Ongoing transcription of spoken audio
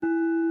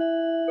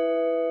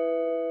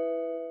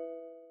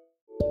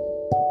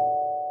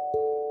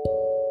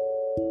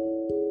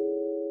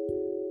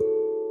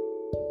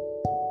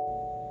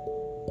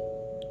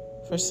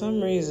For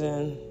some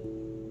reason,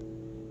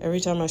 every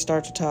time I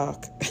start to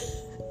talk,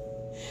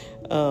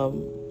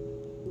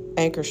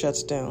 Anchor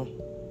shuts down.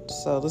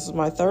 So this is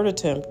my third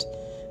attempt.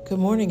 Good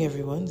morning,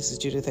 everyone. This is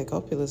Judith. I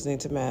hope you're listening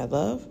to Mad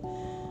Love.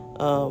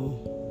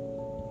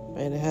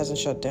 And it hasn't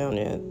shut down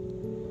yet.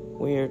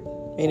 Weird.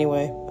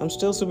 Anyway, I'm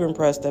still super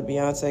impressed that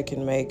Beyonce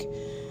can make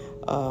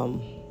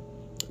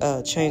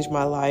Change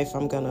My Life.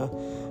 I'm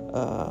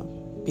gonna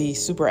be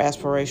super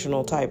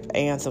aspirational type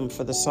anthem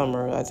for the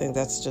summer. I think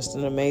that's just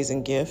an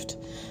amazing gift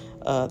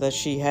that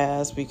she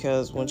has,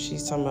 because when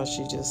she's talking about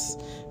she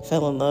just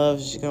fell in love,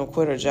 she's gonna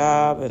quit her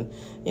job, and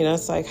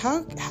it's like,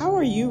 how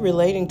are you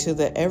relating to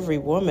the every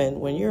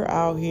woman when you're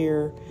out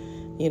here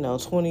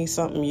 20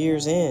 something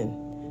years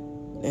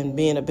in and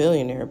being a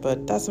billionaire?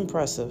 But that's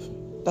impressive.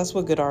 That's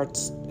what good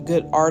artists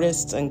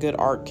and good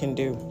art can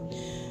do.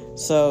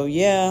 So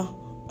yeah,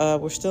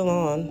 we're still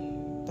on.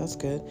 That's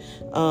good.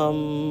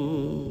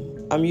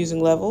 I'm using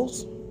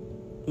levels,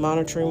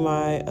 monitoring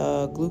my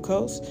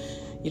glucose.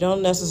 You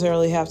don't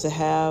necessarily have to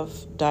have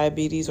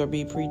diabetes or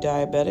be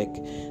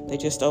pre-diabetic. They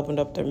just opened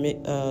up their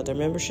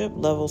membership,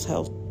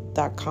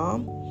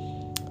 levelshealth.com.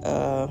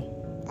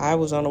 I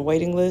was on a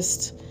waiting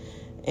list,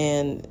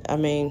 and I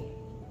mean,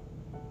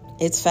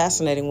 it's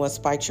fascinating what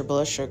spikes your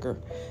blood sugar.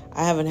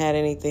 I haven't had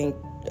anything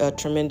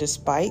tremendous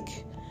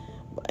spike,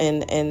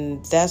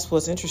 and that's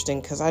what's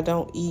interesting, because I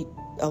don't eat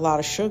a lot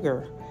of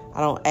sugar. I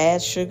don't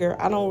add sugar.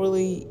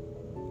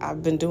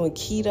 I've been doing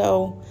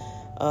keto.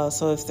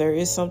 So if there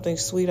is something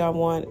sweet I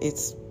want,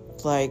 it's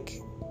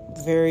like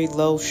very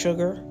low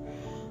sugar.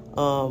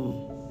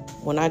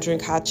 When I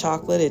drink hot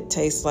chocolate, it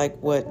tastes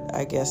like what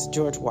I guess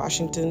George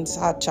Washington's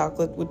hot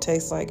chocolate would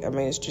taste like. I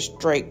mean, it's just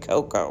straight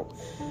cocoa.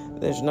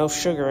 There's no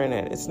sugar in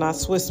it. It's not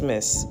Swiss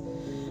Miss.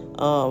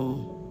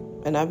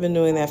 And I've been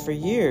doing that for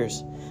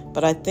years.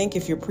 But I think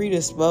if you're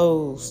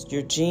predisposed,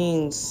 your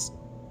genes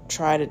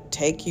try to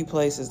take you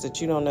places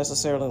that you don't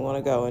necessarily want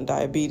to go, and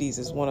diabetes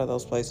is one of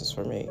those places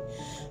for me.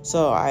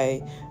 So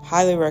I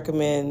highly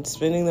recommend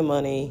spending the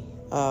money,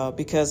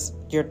 because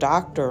your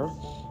doctor,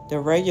 the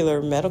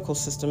regular medical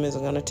system, isn't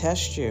going to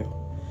test you.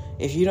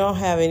 If you don't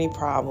have any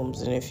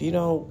problems, and if you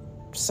don't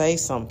say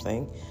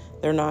something,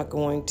 they're not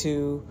going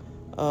to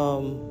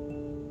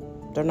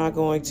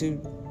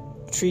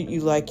treat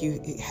you like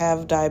you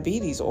have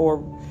diabetes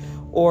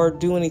or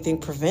do anything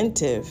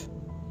preventive.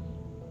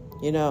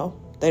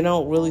 They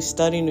don't really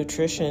study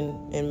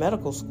nutrition in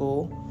medical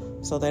school,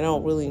 so they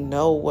don't really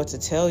know what to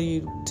tell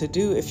you to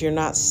do if you're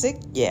not sick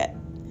yet.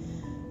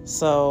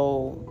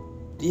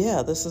 So,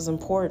 yeah, this is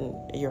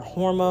important. Your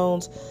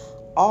hormones,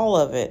 all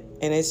of it.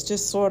 And it's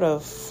just sort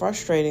of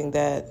frustrating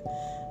that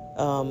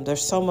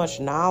there's so much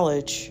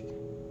knowledge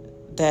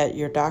that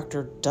your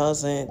doctor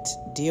doesn't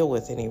deal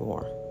with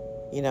anymore,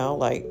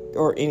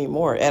 or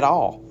anymore at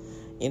all.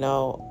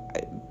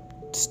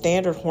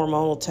 Standard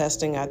hormonal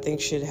testing, I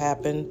think, should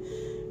happen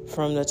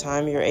from the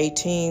time you're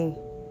 18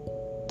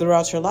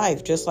 throughout your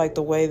life, just like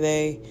the way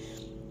they,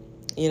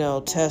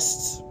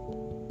 test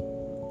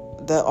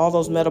all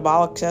those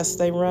metabolic tests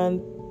they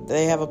run.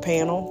 They have a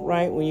panel,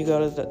 right? When you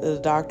go to the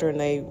doctor and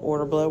they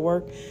order blood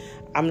work.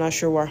 I'm not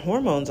sure why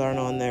hormones aren't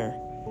on there.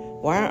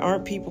 Why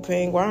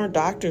aren't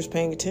doctors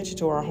paying attention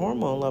to our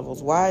hormone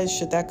levels? Why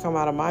should that come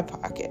out of my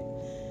pocket?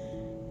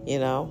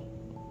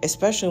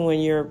 Especially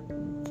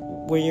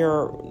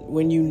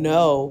when you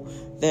know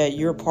that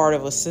you're part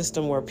of a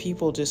system where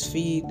people just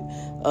feed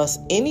us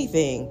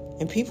anything,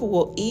 and people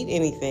will eat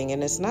anything,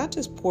 and it's not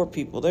just poor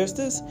people. There's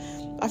this,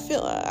 I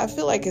feel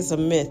like it's a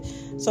myth.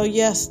 So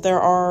yes, there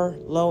are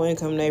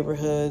low-income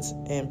neighborhoods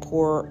and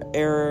poor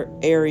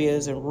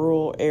areas and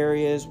rural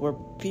areas where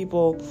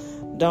people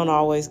don't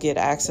always get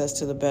access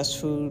to the best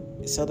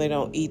food, so they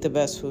don't eat the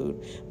best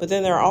food. But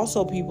then there are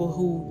also people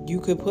who you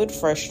could put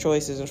fresh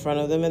choices in front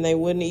of them and they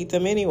wouldn't eat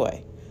them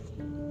anyway.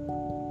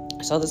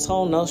 So this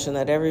whole notion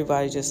that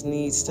everybody just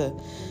needs to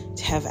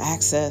have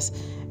access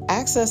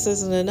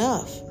isn't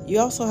enough. You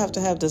also have to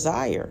have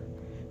desire,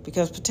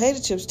 because potato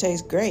chips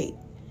taste great.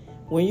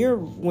 When you're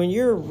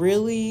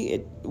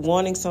really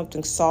wanting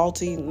something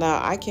salty,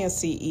 now I can't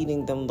see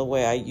eating them the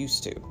way I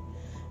used to,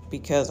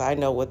 because I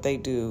know what they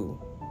do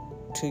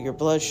to your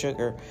blood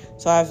sugar.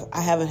 So I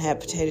haven't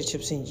had potato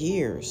chips in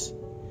years.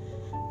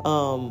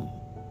 I'd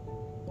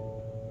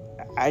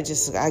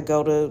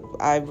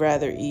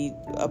rather eat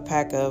a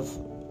pack of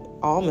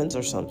almonds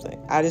or something.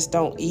 I just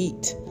don't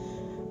eat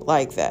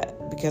like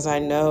that, because I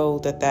know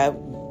that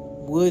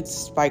would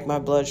spike my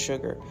blood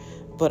sugar.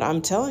 But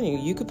I'm telling you,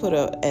 you could put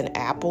an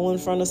apple in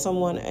front of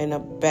someone and a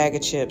bag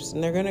of chips,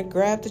 and they're going to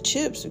grab the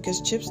chips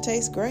because chips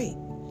taste great.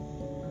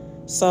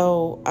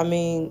 So, I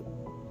mean,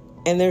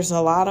 and there's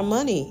a lot of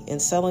money in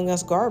selling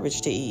us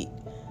garbage to eat.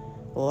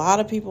 A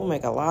lot of people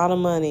make a lot of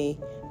money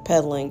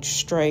peddling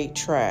straight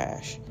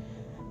trash.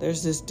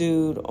 There's this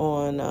dude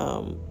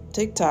on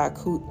TikTok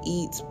who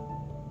eats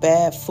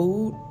bad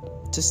food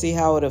to see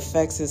how it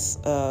affects his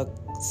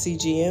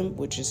CGM,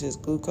 which is his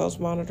glucose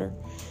monitor.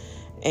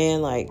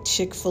 And like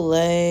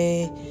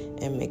Chick-fil-A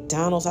and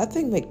McDonald's, I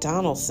think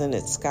McDonald's sent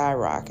it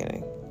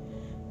skyrocketing.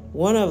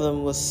 One of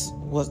them was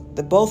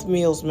both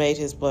meals made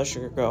his blood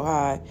sugar go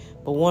high,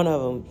 but one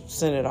of them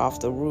sent it off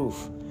the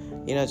roof,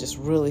 just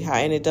really high,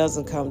 and it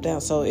doesn't come down.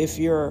 So if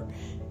you're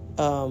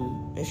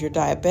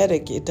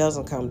diabetic, it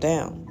doesn't come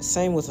down.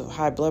 Same with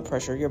high blood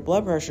pressure. Your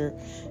blood pressure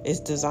is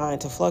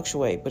designed to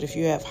fluctuate, but if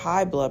you have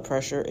high blood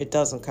pressure, it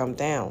doesn't come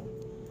down.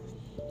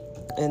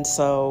 And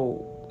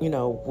so,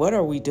 what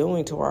are we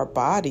doing to our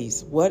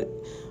bodies?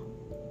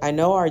 I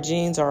know our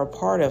genes are a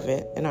part of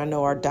it, and I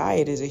know our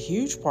diet is a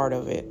huge part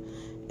of it.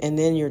 And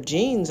then your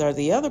genes are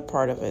the other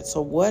part of it.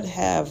 So what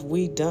have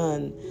we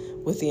done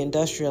with the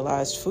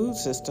industrialized food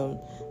system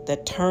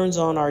that turns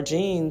on our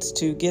genes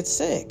to get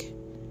sick?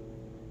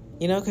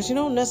 Because you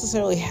don't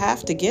necessarily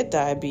have to get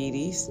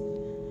diabetes.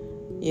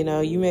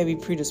 You may be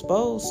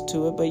predisposed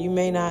to it, but you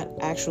may not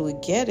actually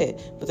get it.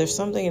 But there's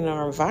something in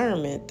our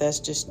environment that's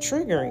just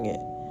triggering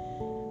it.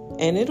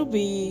 And it'll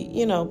be,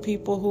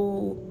 people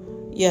who,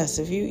 yes,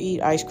 if you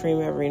eat ice cream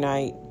every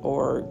night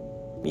or,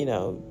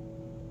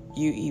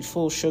 you eat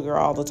full sugar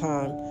all the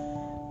time,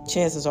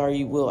 chances are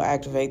you will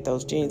activate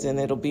those genes and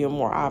it'll be a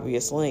more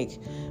obvious link.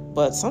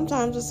 But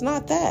sometimes it's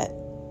not that.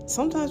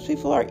 Sometimes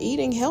people are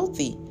eating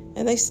healthy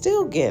and they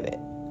still get it.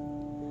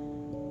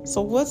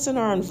 So what's in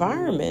our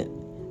environment?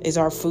 Is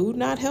our food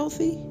not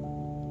healthy?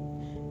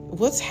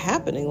 What's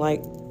happening?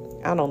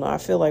 I don't know. I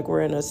feel like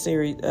we're in a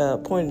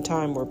point in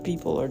time where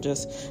people are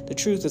the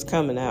truth is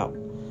coming out.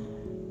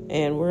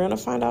 And we're going to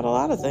find out a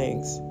lot of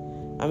things.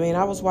 I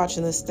was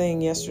watching this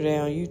thing yesterday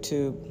on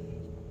YouTube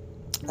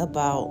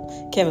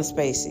about Kevin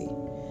Spacey.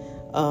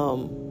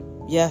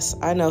 Yes,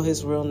 I know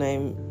his real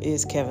name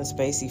is Kevin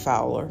Spacey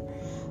Fowler.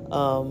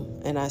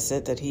 And I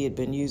said that he had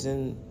been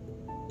using,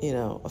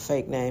 a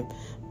fake name.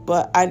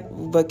 But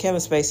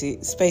Kevin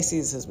Spacey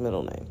is his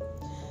middle name.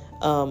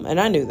 And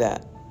I knew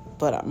that.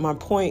 But my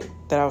point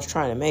that I was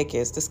trying to make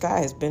is this guy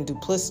has been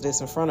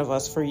duplicitous in front of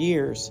us for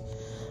years.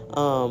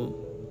 And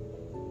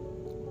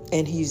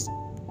he's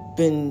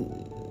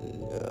been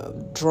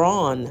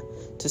drawn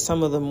to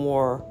some of the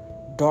more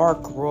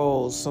dark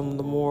roles, some of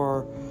the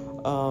more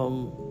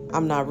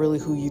I'm not really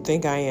who you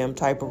think I am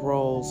type of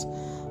roles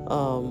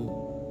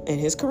in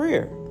his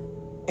career.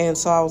 And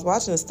so I was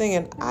watching this thing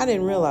and I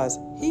didn't realize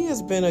he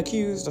has been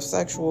accused of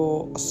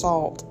sexual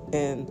assault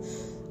and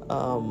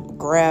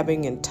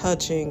grabbing and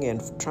touching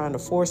and trying to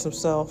force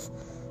himself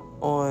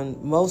on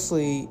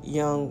mostly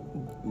young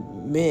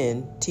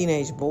men,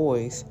 teenage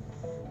boys,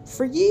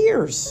 for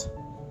years.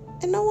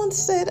 And no one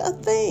said a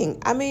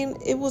thing.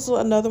 It was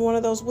another one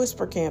of those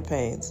whisper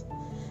campaigns.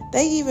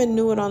 They even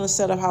knew it on the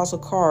set of House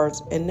of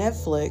Cards, and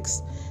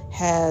Netflix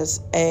has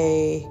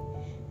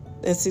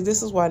and see,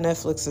 this is why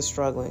Netflix is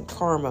struggling.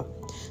 Karma.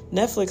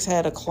 Netflix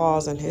had a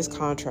clause in his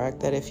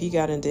contract that if he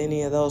got into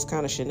any of those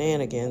kind of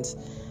shenanigans,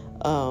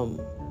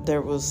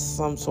 there was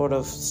some sort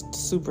of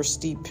super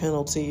steep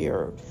penalty,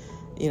 or,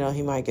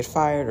 he might get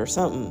fired or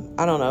something.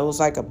 I don't know. It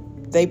was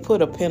they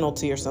put a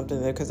penalty or something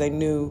there because they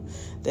knew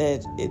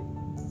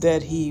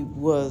that he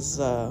was,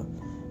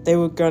 they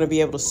were going to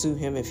be able to sue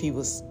him if he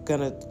was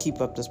going to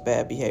keep up this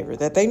bad behavior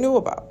that they knew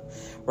about,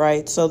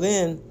 right? So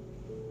then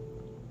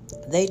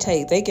they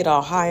get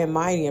all high and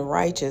mighty and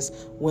righteous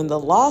when the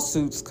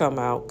lawsuits come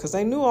out, because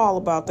they knew all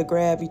about the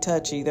grabby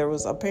touchy. There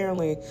was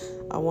apparently,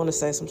 I want to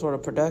say, some sort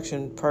of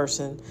production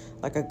person,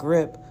 like a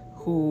grip,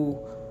 who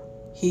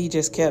he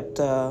just kept,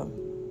 a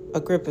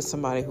grip is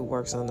somebody who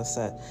works on the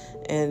set,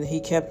 and he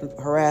kept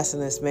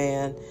harassing this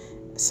man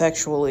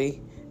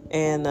sexually,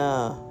 and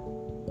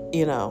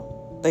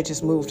they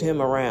just moved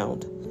him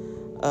around.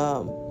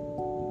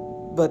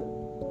 But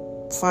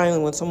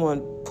finally, when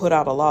someone put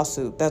out a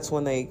lawsuit, that's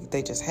when they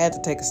just had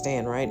to take a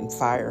stand, right, and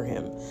fire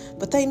him.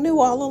 But they knew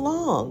all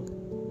along.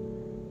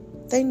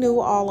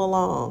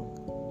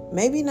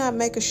 Maybe not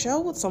make a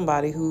show with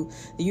somebody who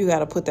you got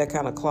to put that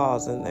kind of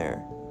clause in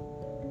there.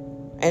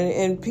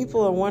 And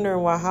people are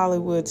wondering why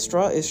Hollywood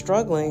is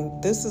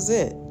struggling. This is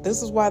it.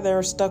 This is why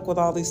they're stuck with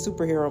all these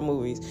superhero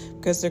movies,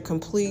 because they're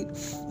complete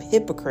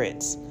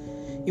hypocrites.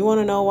 You want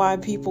to know why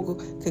people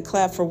could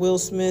clap for Will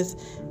Smith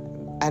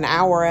an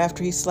hour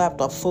after he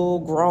slapped a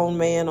full-grown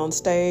man on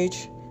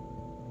stage?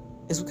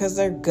 It's because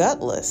they're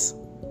gutless.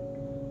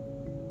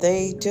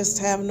 They just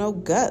have no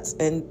guts.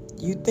 And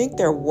you think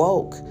they're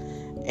woke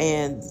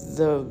and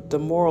the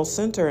moral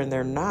center, and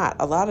they're not.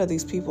 A lot of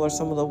these people are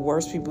some of the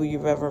worst people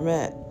you've ever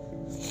met.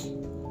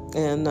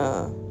 And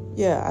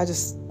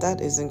that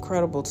is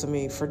incredible to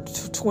me. For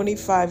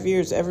 25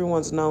 years,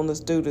 everyone's known this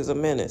dude is a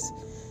menace.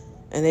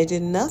 And they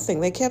did nothing.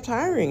 They kept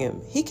hiring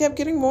him. He kept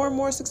getting more and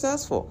more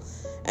successful.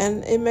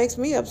 And it makes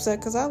me upset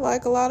because I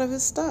like a lot of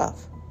his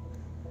stuff.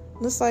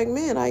 And it's like,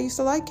 man, I used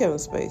to like Kevin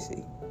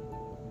Spacey.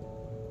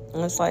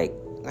 And it's like,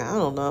 I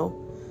don't know.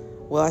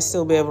 Will I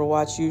still be able to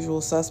watch Usual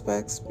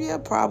Suspects? Yeah,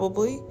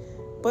 probably.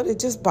 But it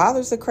just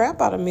bothers the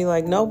crap out of me.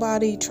 Like,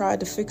 nobody tried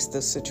to fix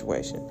this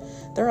situation.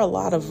 There are a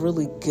lot of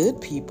really good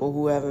people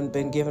who haven't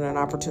been given an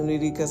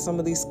opportunity because some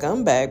of these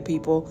scumbag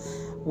people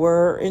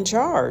were in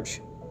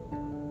charge.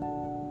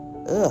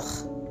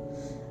 Ugh.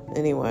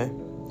 Anyway,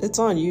 it's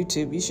on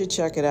YouTube. You should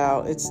check it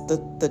out. It's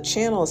the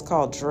channel is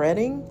called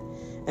Dreading,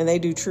 and they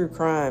do true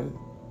crime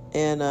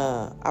And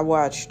I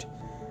watched,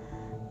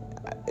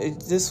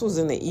 this was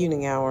in the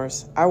evening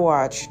hours, I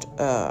watched,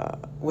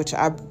 which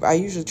I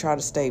usually try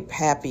to stay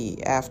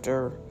happy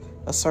after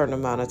a certain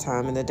amount of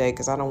time in the day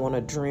because I don't want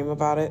to dream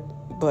about it.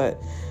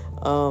 But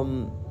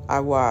I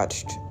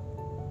watched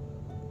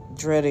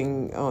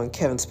Dreading on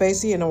Kevin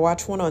Spacey, and I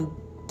watched one on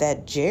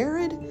that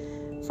Jared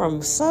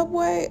from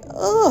Subway.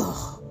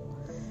 Ugh,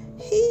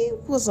 he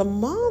was a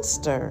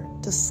monster.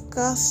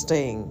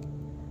 Disgusting.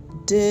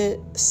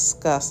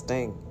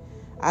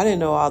 I didn't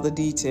know all the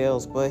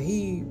details, but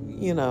he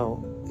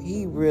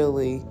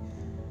really,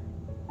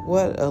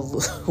 what a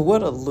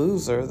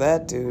loser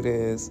that dude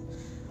is.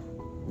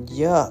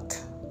 Yuck.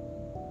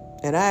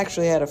 And I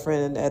actually had a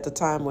friend at the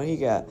time when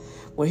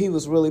he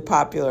was really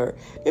popular.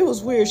 It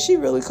was weird. She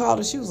really called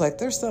it. She was like,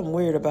 there's something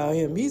weird about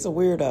him. He's a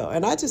weirdo.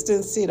 And I just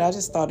didn't see it. I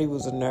just thought he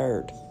was a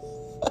nerd.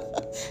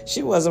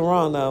 She wasn't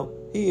wrong, though.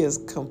 He is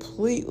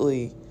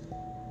completely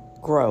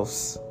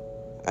gross.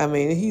 I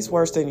mean, he's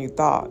worse than you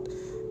thought.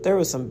 There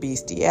was some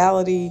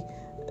bestiality,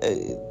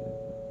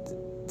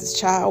 this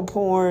child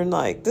porn.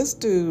 Like, this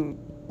dude,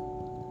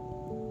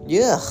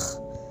 yuck.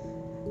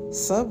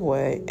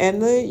 Subway.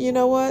 And you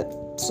know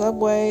what?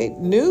 Subway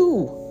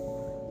knew.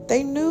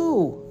 They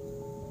knew.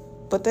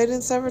 But they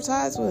didn't sever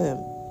ties with him.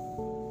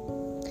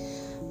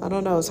 I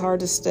don't know. It's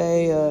hard to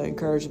stay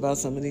encouraged about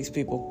some of these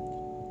people.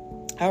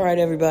 All right,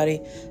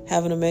 everybody.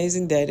 Have an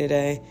amazing day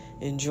today.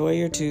 Enjoy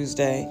your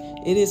Tuesday.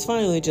 It is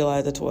finally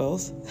July the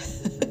 12th.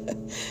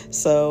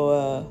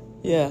 So,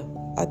 yeah.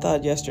 I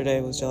thought yesterday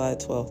was July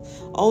 12th.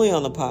 Only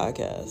on the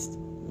podcast.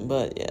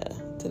 But, yeah.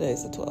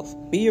 Today's the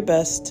 12th. Be your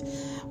best.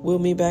 We'll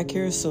meet back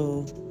here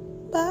soon.